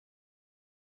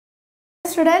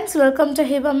students, welcome to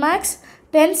Hiba Max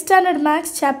 10th standard Max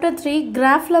chapter 3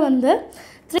 graph la வந்து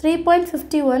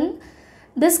 3.51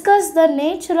 discuss the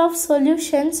nature of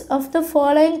solutions of the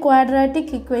following quadratic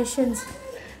equations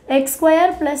x square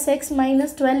plus x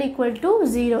minus 12 equal to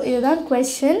 0 இதுதான்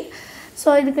question. So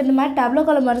இதுக்கு இந்த மாதிரி டேப்லோ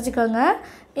காலம் வரைஞ்சிக்கோங்க.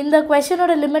 இந்த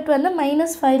கொஸ்டினோட limit வந்து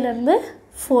 -5 இருந்து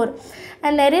 4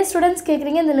 and நிறைய ஸ்டூடெண்ட்ஸ்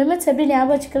கேட்குறீங்க இந்த லிமிட்ஸ் எப்படி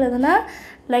ஞாபகம் வச்சுக்கிறதுனா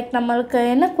லைக் நம்மளுக்கு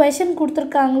என்ன கொஸ்டின்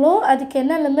கொடுத்துருக்காங்களோ அதுக்கு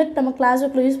என்ன லிமிட் நம்ம கிளாஸ்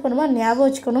புக்கில் யூஸ் பண்ணுமோ ஞாபகம்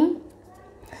வச்சுக்கணும்.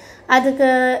 அதுக்கு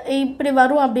இப்படி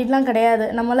வரும் அப்படின்லாம் கிடையாது,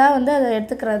 நம்மளாம் வந்து அதை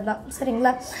எடுத்துக்கிறது தான்.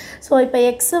 சரிங்களா? ஸோ இப்போ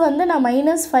எக்ஸு வந்து நான்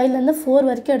 -5லேருந்து 4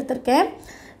 வரைக்கும் எடுத்திருக்கேன்.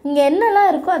 இங்கே என்னெல்லாம்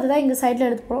இருக்கோ அதுதான் இங்கே சைடில்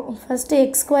எடுத்து போகிறோம். ஃபஸ்ட்டு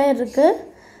எக்ஸ் ஸ்கொயர் இருக்குது,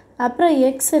 அப்புறம்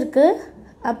எக்ஸ் இருக்குது,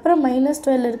 அப்புறம்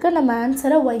 -12 இருக்குது. நம்ம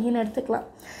ஆன்சரை ஒய்ன்னு எடுத்துக்கலாம்.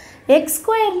 எக்ஸ்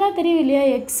ஸ்கொயர்னால் தெரியும் இல்லையா,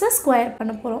 எக்ஸை ஸ்கொயர்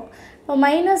பண்ண போகிறோம். இப்போ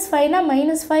 -5னா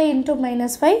 -5 into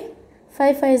 -5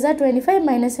 5 5 are 25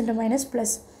 minus into minus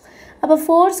plus. அப்போ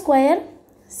 4 square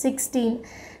 16,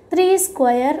 3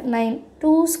 square 9,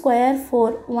 2 square 4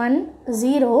 1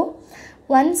 0,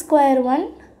 1 square 1,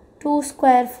 2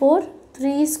 square 4,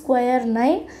 3 square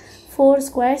 9, 4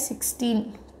 square 16.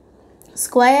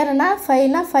 ஸ்கொயர்னா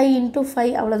 5னா 5 into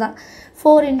 5 அவ்வளோதான்.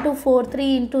 4 into 4,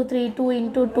 3 into 3, 2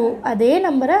 into 2 அதே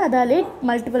நம்பரை அதாலே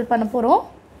மல்டிபிள் பண்ண போகிறோம்.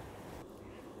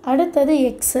 அடுத்தது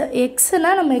எக்ஸு.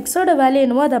 எக்ஸுனால் நம்ம எக்ஸோட வேல்யூ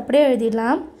என்னவோ அது அப்படியே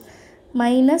எழுதிடலாம்.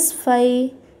 -5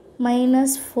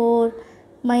 -4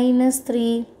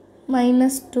 -3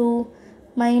 -2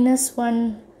 -1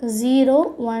 0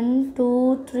 1 2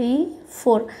 3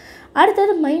 4.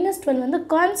 அடுத்தது -12 வந்து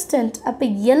கான்ஸ்டன்ட். அப்போ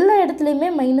எல்லா இடத்துலையுமே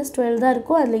 -12 தான்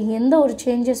இருக்கும், அதில் எந்த ஒரு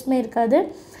சேஞ்சஸுமே இருக்காது.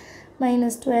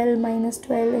 -12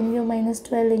 -12 எங்கேயும்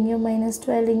 -12 எங்கேயும்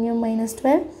 -12 எங்கேயும்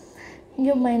 -12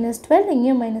 இங்கேயும் -12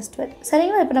 இங்கேயும் -12.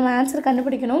 சரிங்களா? இப்போ நம்ம ஆன்சர்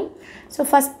கண்டுபிடிக்கணும். ஸோ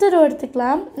ஃபஸ்ட்டு ரோ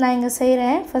எடுத்துக்கலாம். நான் இங்கே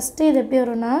செய்கிறேன். ஃபஸ்ட்டு இது எப்படி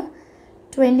வரும்னா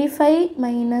 25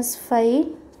 -5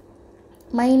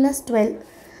 -12.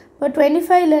 இப்போ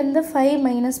 25லேருந்து 5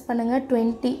 மைனஸ் பண்ணுங்கள்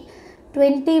 20.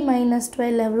 20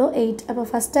 -12 எவ்வளோ 8. அப்போ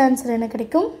ஃபஸ்ட் ஆன்சர் என்ன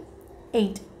கிடைக்கும்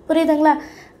 8. புரியுதுங்களா?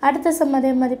 அடுத்த சம்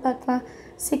அதே மாதிரி பார்க்கலாம்.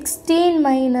 16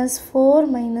 -4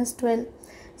 -12.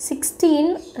 16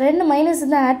 ரெண்டு மைனஸ்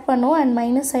தான் ஆட் பண்ணோம் அண்ட்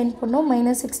மைனஸ் சைன் பண்ணோம்.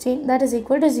 -16 that is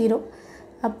equal to 0.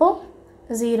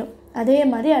 அப்போது 0. அதே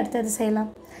மாதிரி அடுத்தது செய்யலாம்.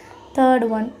 Third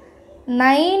one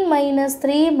 9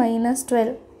 -3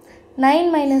 -12. 9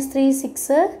 -3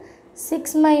 6, 6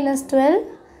 -12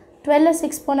 12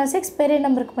 6 போனால் 6, பெரிய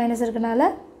நம்பருக்கு மைனஸ் இருக்கனால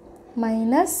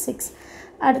 -6.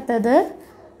 அடுத்தது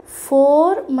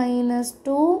 4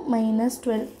 -2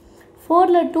 -12.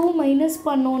 4ல் 2 மைனஸ்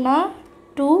பண்ணோன்னா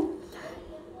 2,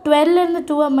 12லேருந்து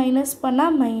 2 மைனஸ்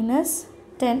பண்ணால்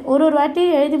 -10. ஒரு வாட்டி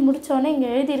எழுதி முடித்தோடனே இங்கே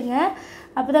எழுதிருங்க,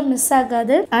 அப்போ தான் மிஸ்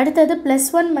ஆகாது. அடுத்தது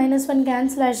 +1 -1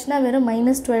 கேன்சல் ஆகிடுச்சுன்னா வெறும்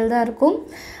 -12 தான் இருக்கும்.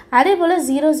 அதே போல்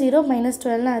 0 0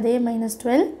 -12னா அதே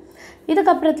 -12.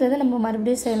 இதுக்கப்புறத்துலேருந்து நம்ம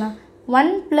மறுபடியும் செய்யலாம்.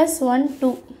 1 + 1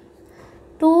 2,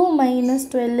 2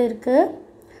 -12 இருக்குது.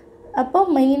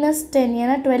 அப்போது -10,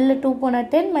 ஏன்னா 12 2 போனால்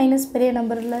 10, மைனஸ் பெரிய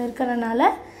நம்பரில் இருக்கிறனால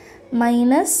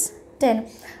 -10.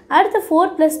 அடுத்து 4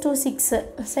 + 2 6.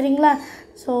 சரிங்களா?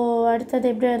 ஸோ அடுத்தது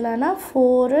எப்படி எழுதலாம்னா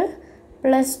 4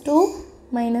 + 2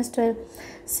 -12.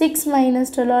 6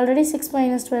 -12 ஆல்ரெடி 6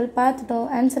 -12 பார்த்துட்டோம்.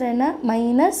 ஆன்சர் என்ன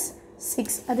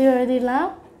 -6. அதையும் எழுதிடலாம்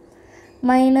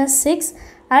 -6.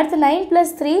 அடுத்து 9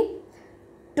 + 3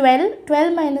 12.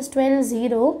 12 - 12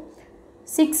 0.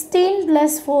 16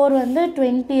 + 4 வந்து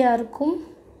 20 இருக்கும்.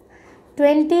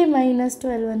 20 -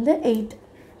 12 வந்து 8.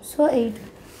 ஸோ 8.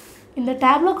 இந்த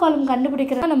டேப்லோ காலம்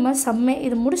கண்டுபிடிக்கிறதா நம்ம சம்மே.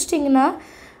 இது முடிச்சிட்டிங்கன்னா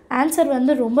ஆன்சர்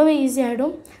வந்து ரொம்பவே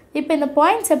ஈஸியாகிடும். இப்போ இந்த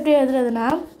பாயிண்ட்ஸ் எப்படி எழுதுறதுனா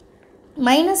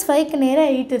 -5க்கு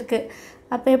நேராக 8 இருக்குது.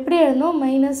 அப்போ எப்படி எழுதணும்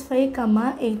 -5,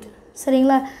 8.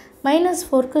 சரிங்களா?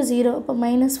 -4க்கு 0, அப்போ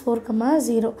 -4,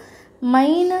 0.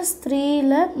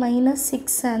 -3ல்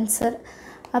 -6 ஆன்சர்.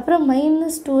 அப்புறம்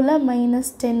 -2ல்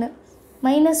 -10.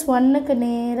 -1க்கு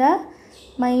நேராக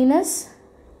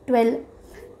 -12.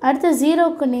 அடுத்து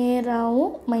 0க்கு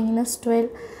நேராகவும் -12.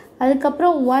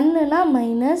 அதுக்கப்புறம் 1னா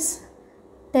 -10.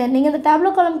 நீங்கள் இந்த டேப்லோ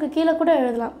காலமுக்கு கீழே கூட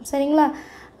எழுதலாம். சரிங்களா?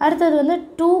 அடுத்தது வந்து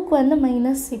 2க்கு வந்து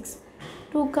 -6,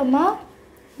 2,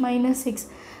 -6.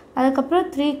 அதுக்கப்புறம்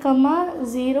 3,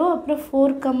 0, அப்புறம்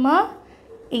 4,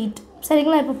 8.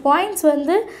 சரிங்களா? இப்போ பாயிண்ட்ஸ்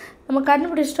வந்து நம்ம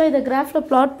கண்டுபிடிச்சிட்டோம். இதை கிராஃபில்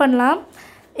ப்ளாட் பண்ணலாம்.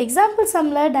 எக்ஸாம்பிள்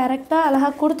சம்மில் டைரெக்டாக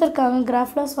அழகாக கொடுத்துருக்காங்க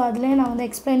கிராஃபில். ஸோ அதிலே நான் வந்து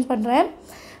எக்ஸ்பிளைன் பண்ணுறேன்.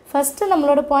 ஃபஸ்ட்டு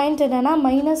நம்மளோட பாயிண்ட் என்னென்னா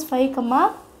 -5,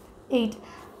 8.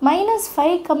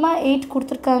 -5, 8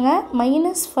 கொடுத்துருக்காங்க.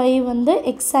 -5 வந்து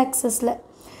எக்ஸ் ஆக்சஸில்,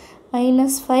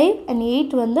 -5 and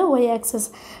 8 வந்து ஒய் ஆக்சஸ்.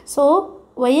 ஸோ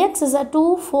ஒய் ஆக்சஸாக 2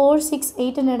 4 6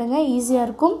 8ன்னு எடுங்க, ஈஸியாக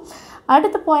இருக்கும்.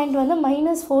 அடுத்த பாயிண்ட் வந்து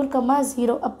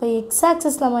 -4, அப்போ எக்ஸ்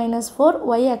ஆக்சஸில் -4,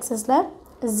 ஒய் ஆக்சஸில்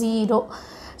 0.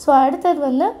 ஸோ அடுத்தது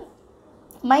வந்து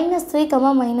 -3,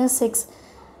 -6,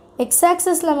 எக்ஸ்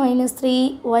ஆக்சஸில் -3,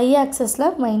 ஒய் ஆக்சஸில்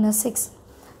 -6.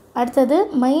 அடுத்தது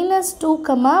 -2,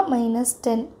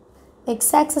 -10,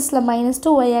 எக்ஸ் ஆக்சஸில்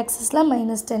 -2, ஒய் ஆக்சஸில்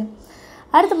 -10.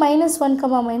 அடுத்து -1,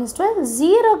 -12,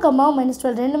 0,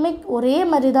 -12 ரெண்டுமே ஒரே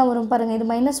மாதிரி தான் வரும் பாருங்கள். இது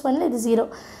 -1, இது 0.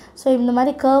 ஸோ இந்த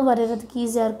மாதிரி கர்வ் வரைகிறதுக்கு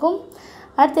ஈஸியாக இருக்கும்.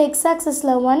 அடுத்து எக்ஸ்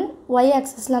ஆக்சஸில் 1, ஒய்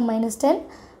ஆக்சஸில் -10,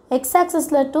 எக்ஸ்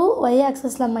ஆக்சஸில் 2, ஒய்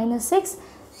ஆக்சஸில் -6,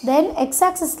 தென் எக்ஸ்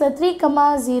ஆக்சஸில் 3,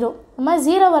 0. இந்த மாதிரி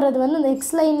 0 வர்றது வந்து இந்த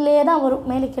எக்ஸ் லைன்லேயே தான் வரும்,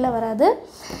 மேலே கீழே வராது.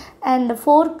 And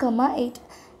 4, 8.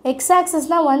 X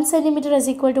ஆக்சஸ்னால் 1 cm is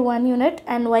equal to 1 unit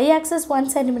and y axis 1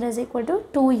 cm is equal to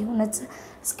 2 units.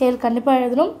 Scale கண்டிப்பாக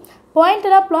எழுதணும்.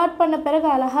 பாயிண்டெல்லாம் ப்ளாட் பண்ண பிறகு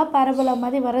அழகாக பேரபோலா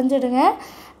மாதிரி வரைஞ்சிடுங்க.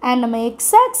 அண்ட் நம்ம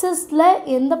எக்ஸ் ஆக்சஸில்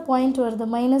எந்த பாயிண்ட் வருது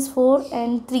 -4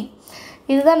 and 3,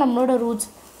 இதுதான் நம்மளோட ரூட்ஸ்.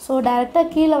 ஸோ டைரெக்டாக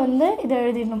கீழே வந்து இதை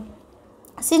எழுதிடணும்.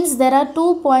 Since there are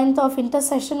 2 points of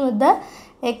intersection with the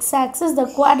x-axis, the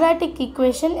quadratic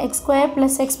equation x square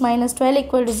plus x minus 12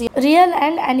 equal to 0. Real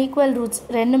and unequal roots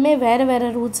ரெண்டுமே வேறு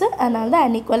ரூட்ஸு, அதனால தான்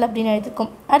unequal அப்படின்னு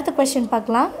எழுதிருக்கோம். அடுத்த கொஸ்டின்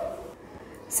பார்க்கலாம்.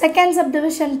 செகண்ட்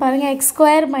சப்டிவிஷன் பாருங்கள். X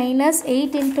square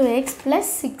 -8 into x plus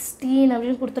 16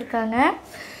 அப்படின்னு கொடுத்துருக்காங்க.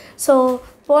 ஸோ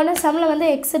போன சம்மில் வந்து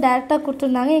எக்ஸ் டேரெக்டாக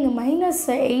கொடுத்துருந்தாங்க, இங்கே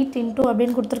 -8 into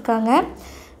அப்படின்னு கொடுத்துருக்காங்க.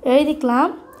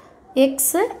 எழுதிக்கலாம்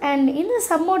எக்ஸு. அண்ட் இந்த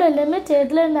சம்மோட லிமிட்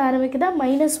எதுலேருந்து ஆரம்பிக்குதா?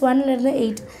 -1லேருந்து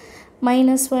 8.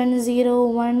 -1, 0,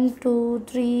 1, 2,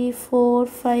 3, 4,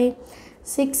 5,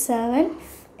 6, 7,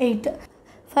 8.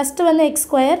 ஃபஸ்ட்டு வந்து எக்ஸ்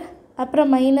ஸ்கொயர், அப்புறம்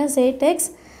 -8x,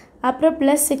 அப்புறம்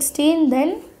 +16,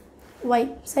 தென் ஒய்.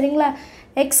 சரிங்களா?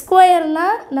 எக்ஸ்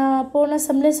ஸ்கொயர்னால் நான் போன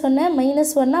சம்மில் சொன்னேன்,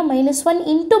 -1னா -1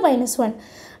 into -1.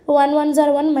 1 1s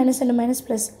are 1, -1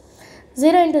 -+.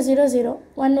 0 into 0, 0.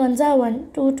 1 1s are 1,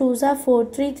 2 2s are 4,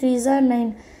 3 3s are 9,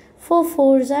 4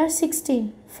 4s are 16,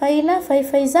 5 na 5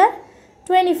 5s are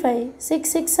 25, 6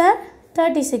 6 are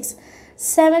 36,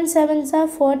 7 7s are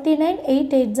 49,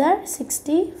 8 8s are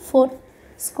 64.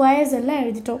 Squares எல்லாம்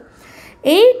எழுதிட்டோம்.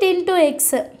 8 into x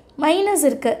மைனஸ்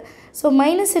இருக்குது. So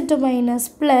minus into minus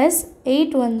plus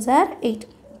 8 1s are 8.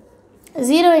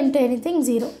 0 into anything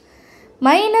 0.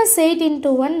 -8 into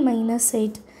 1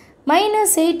 -8.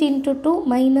 -8 into 2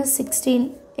 -16.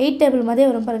 8 table மாதிரியே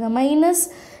வரும் பாருங்கள்.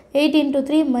 -8 into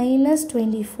 3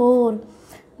 -24.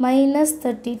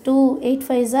 -32. 8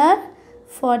 5s are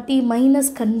 40.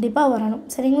 Minus கண்டிப்பாக வரணும்.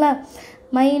 சரிங்களா?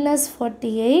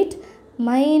 -48,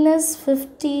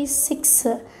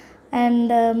 -56 and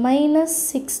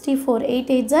 -64. 8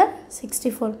 8s are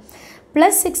 64.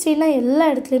 +16 எல்லா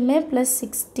இடத்துலையுமே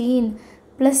 +16,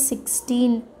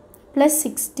 +16,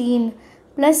 +16,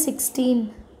 +16,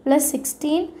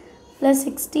 +16,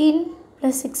 +16,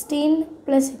 +16,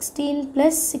 +16,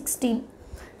 +16.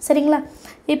 சரிங்களா?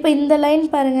 இப்போ இந்த லைன்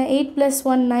பாருங்கள். 8 +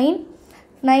 1 9,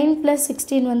 9 +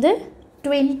 16 வந்து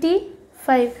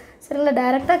 25. சரிங்களா?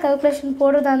 டைரெக்டாக கால்குலேஷன்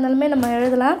போடுறதா இருந்தாலுமே நம்ம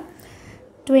எழுதலாம்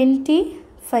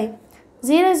 25.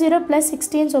 0 0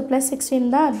 +16, ஸோ +16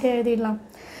 தான் அப்படியே எழுதிடலாம்.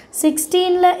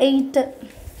 16ல் 8,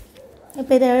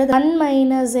 இப்போ இதை எழுத 1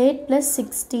 - 8 +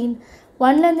 16.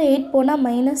 1லேருந்து 8 போனால்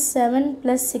 -7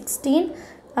 + 16,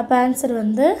 அப்போ ஆன்சர்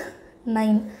வந்து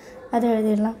 9. அதை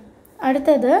எழுதிடலாம்.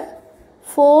 அடுத்தது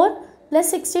 4 +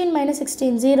 16 -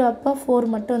 16 0, அப்போ 4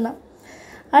 மட்டும்தான்.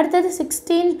 அடுத்தது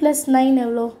 16 + 9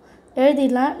 எவ்வளோ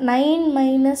எழுதிடலாம். 9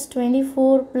 -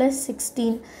 24 +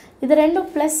 16. இது ரெண்டும்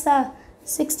ப்ளஸ்ஸா?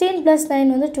 16 + 9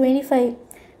 வந்து 25.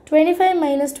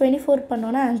 25 - 24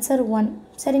 பண்ணோன்னா ஆன்சர் 1.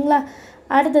 சரிங்களா?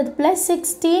 அடுத்தது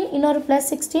 +16, இன்னொரு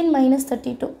 +16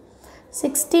 -32.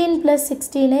 16 +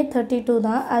 16 32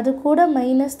 தான். அது கூட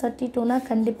 -32னா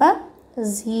கண்டிப்பாக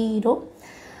 0.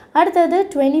 அடுத்தது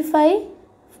 25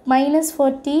 -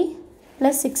 40 +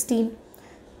 16.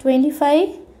 25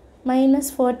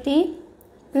 - 40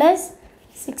 +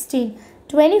 16.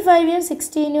 25யும்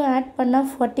 16யும் ஆட் பண்ணால்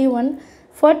 41.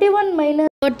 41 -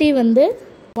 40 வந்து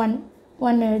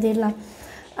 1 எழுதிடலாம்.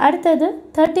 அடுத்தது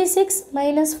 36 -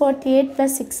 48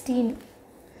 + 16.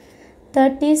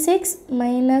 36 -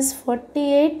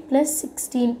 48 +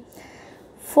 16.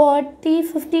 40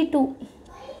 52.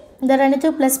 இந்த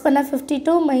ரெண்டுத்தையும் ப்ளஸ் பண்ணால்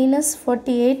 52 -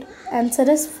 48,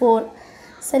 ஆன்சர் இஸ் 4.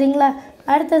 சரிங்களா?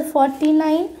 அடுத்தது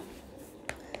 49 -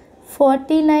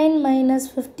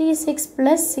 56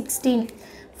 + 16.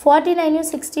 49யும்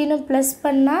 16யும் ப்ளஸ்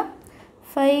பண்ணால்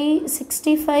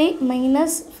 65 -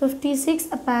 56,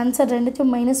 அப்போ ஆன்சர்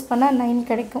ரெண்டுத்தையும் மைனஸ் பண்ணால் 9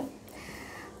 கிடைக்கும்.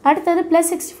 அடுத்தது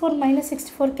 +64 -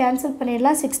 64 கேன்சல்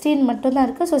பண்ணிடலாம். 16 மட்டும்தான்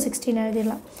இருக்குது. ஸோ 16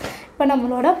 எழுதிடலாம். இப்போ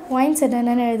நம்மளோட பாயிண்ட்ஸ்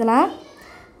என்னென்னு எழுதலாம்.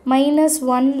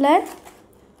 -1ல்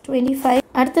 25.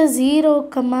 அடுத்து 0,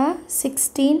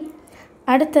 16.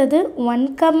 அடுத்தது 1,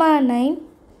 9.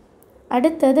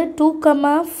 அடுத்தது 2,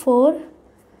 4.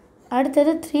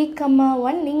 அடுத்தது 3,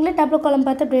 1. நீங்களே டேப்லெட் காலம்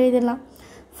பார்த்து அப்படி எழுதிடலாம்.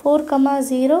 4,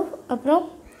 0. அப்புறம்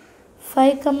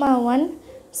 5, 1.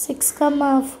 6,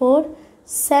 4.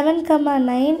 7,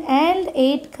 9 and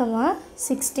 8,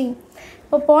 16.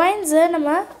 இப்போ பாயிண்ட்ஸை நம்ம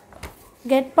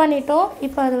கெட் பண்ணிட்டோம்.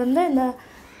 இப்போ அது வந்து இந்த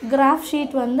கிராஃப்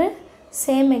ஷீட் வந்து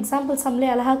சேம் எக்ஸாம்பிள்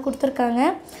சம்லேயே அழகாக கொடுத்துருக்காங்க.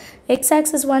 X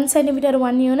access 1 cm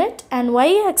 1 unit and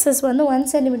Y access வந்து 1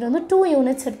 cm வந்து 2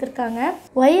 யூனிட்ஸ் எடுத்திருக்காங்க.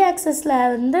 ஒய் ஆக்சஸில்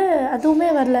வந்து அதுவுமே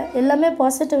வரல, எல்லாமே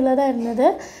பாசிட்டிவில் தான் இருந்தது.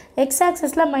 எக்ஸ்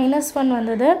ஆக்சஸில் -1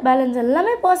 வந்தது, பேலன்ஸ்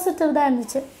எல்லாமே பாசிட்டிவ் தான்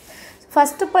இருந்துச்சு.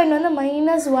 ஃபஸ்ட்டு பாயிண்ட் வந்து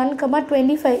 -1,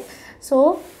 25. ஸோ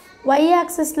ஒய்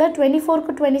ஆக்சஸில்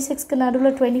 24க்கு 26க்கு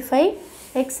நடுவில் 25,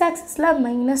 எக்ஸ் ஆக்சஸில்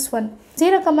 -1.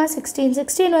 0, 16.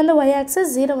 16 வந்து ஒய் ஆக்சஸ்,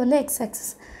 0 வந்து எக்ஸ்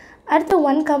ஆக்சஸ். அடுத்து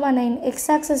 1, 9. X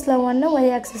ஆக்சஸில் 1, Y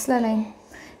ஆக்சஸில் 9.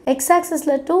 X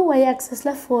ஆக்சஸில் 2, Y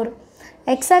ஆக்சஸில் 4.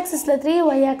 X ஆக்சஸில் 3,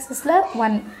 Y ஆக்சஸில்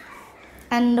 1.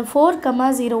 And 4,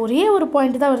 0. ஒரே ஒரு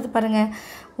பாயிண்ட் தான் வருது பாருங்கள்.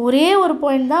 ஒரே ஒரு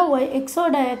பாயிண்ட் தான்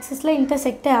எக்ஸோட ஆக்சஸில்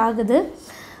இன்டர்செக்டே ஆகுது.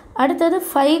 அடுத்தது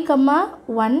 5,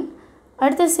 1.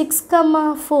 அடுத்து 6,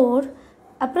 4.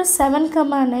 அப்புறம் 7,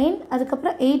 9.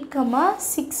 அதுக்கப்புறம் 8,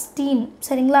 16.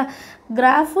 சரிங்களா?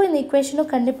 கிராஃபும் இந்த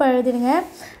ஈக்குவேஷனும் கண்டிப்பாக எழுதிடுங்க.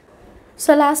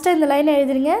 ஸோ லாஸ்ட்டாக இந்த line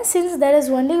எழுதிடுங்க. Since there is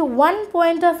only one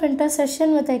point of intersection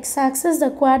with x-axis, the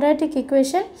quadratic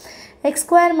equation x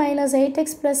square minus 8x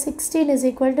plus 16 is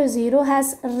equal to 0 has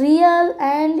real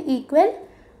and equal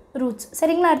roots.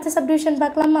 சரிங்களா? அடுத்த சப்டிவிஷன்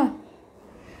பார்க்கலாமா?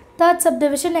 Third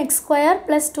subdivision x square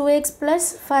plus 2x plus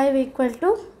 5 equal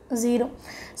to 0.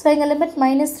 So எங்கள் limit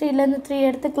 -3லேருந்து 3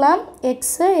 எடுத்துக்கலாம்.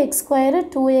 X, X square,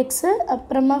 2x,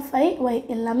 அப்புறமா 5y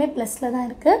எல்லாமே ப்ளஸில் தான்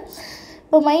இருக்குது.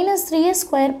 இப்போ -3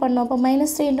 ஸ்கொயர் பண்ணோம். இப்போ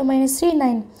 -3 × -3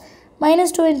 9.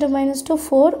 -2 × -2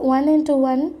 4. 1 ×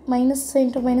 1 minus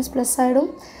 × minus ப்ளஸ் ஆகிடும்.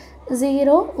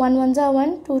 0, 1 1s are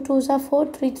 1, 2 2s are 4,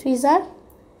 3 3s are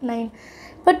 9.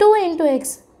 இப்போ 2 × x.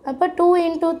 அப்போ 2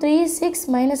 × 3 6,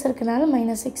 மைனஸ் இருக்கனால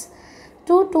 -6.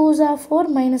 2 2s are 4,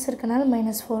 மைனஸ் இருக்கனால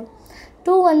 -4.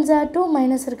 2 1s are 2,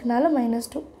 மைனஸ் இருக்கனால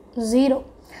 -2. 0.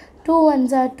 2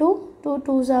 1s are 2, 2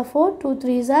 2s are 4, 2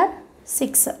 3s are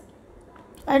 6.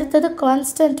 அடுத்தது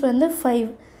கான்ஸ்டன்ட் வந்து 5.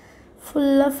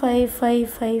 ஃபுல்லாக 5 5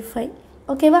 5 5.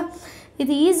 ஓகேவா?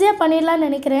 இது ஈஸியாக பண்ணிடலான்னு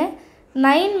நினைக்கிறேன்.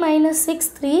 9 - 6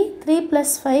 3, 3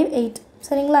 + 5 8.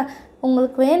 சரிங்களா?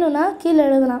 உங்களுக்கு வேணும்னா கீழே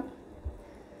எழுதலாம்.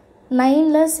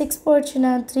 9ல் 6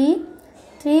 போச்சுன்னா 3,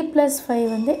 3 + 5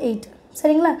 வந்து 8.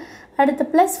 சரிங்களா? அடுத்து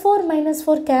 +4 -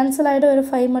 4 கேன்சல் ஆகிடும், ஒரு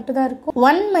 5 மட்டும் தான் இருக்கும்.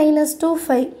 1 - 2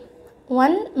 5.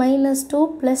 1 - 2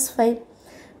 + 5.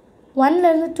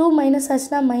 1லேருந்து 2 மைனஸ்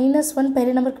ஆச்சுன்னா -1,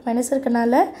 பெரிய நம்பருக்கு மைனஸ்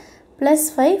இருக்கனால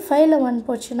 +5. 5ல் 1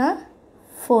 போச்சுன்னா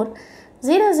 4.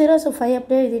 0 0. ஸோ 5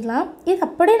 அப்படியே எழுதிடலாம். இது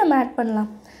அப்படியே நம்ம ஆட் பண்ணலாம்.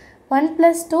 1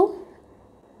 +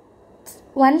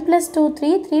 2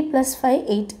 3, 3 + 5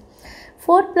 8.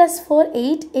 4 + 4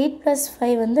 8, 8 +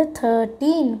 5 வந்து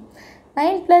 13.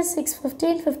 9 + 6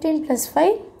 15, 15 +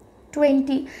 5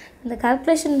 20. இந்த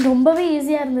கால்குலேஷன் ரொம்பவே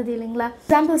ஈஸியாக இருந்தது இல்லைங்களா?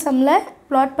 எக்ஸாம்பிள் சம்மில்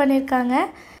ப்ளாட் பண்ணியிருக்காங்க.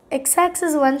 எக்ஸ்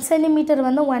ஆக்சஸ் 1 cm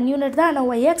வந்து 1 யூனிட் தான், ஆனால்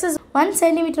ஒய் ஆக்சஸ் 1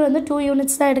 cm வந்து 2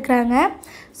 யூனிட்ஸ் தான் எடுக்கிறாங்க.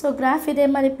 ஸோ கிராஃப் இதே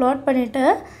மாதிரி ப்ளாட் பண்ணிவிட்டு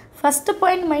ஃபஸ்ட்டு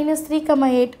பாயிண்ட் -3,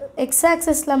 8. X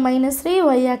ஆக்சஸில் -3,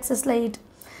 Y ஆக்சஸில் 8.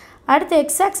 அடுத்து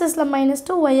X ஆக்சஸில்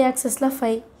 -2, Y ஆக்சஸில்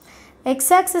 5.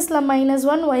 X ஆக்சஸில்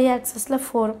 -1, Y ஆக்சஸில்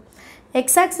 4.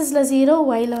 X ஆக்சஸில் 0,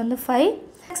 while வந்து 5.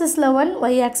 ஆக்சஸில் 1,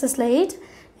 Y ஆக்சஸில் 8.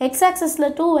 X ஆக்சஸில்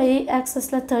 2, Y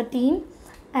ஆக்சஸில் 13.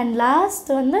 And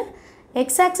last வந்து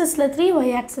எக்ஸ் ஆக்சஸில் 3,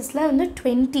 ஒய் ஆக்சஸில் வந்து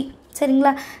 20.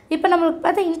 சரிங்களா? இப்போ நம்மளுக்கு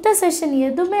பார்த்தா இன்டர்செக்ஷன்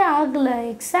எதுவுமே ஆகலை,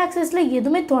 எக்ஸ் ஆக்சஸில்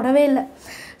எதுவுமே தொடவே இல்லை.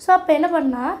 ஸோ அப்போ என்ன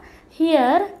பண்ணால்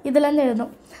ஹியர் இதுலேருந்து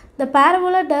எழுதும், the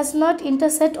parabola does not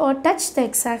intersect or touch the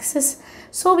x-axis.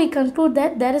 So we conclude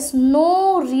that there is no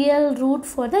real root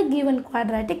for the given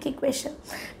quadratic equation.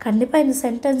 கண்டிப்பாக இந்த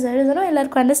சென்டென்ஸ் எழுதணும்.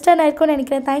 எல்லாருக்கும் அண்டர்ஸ்டாண்ட் ஆயிருக்கும்னு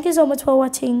நினைக்கிறேன். Thank you so much for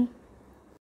watching.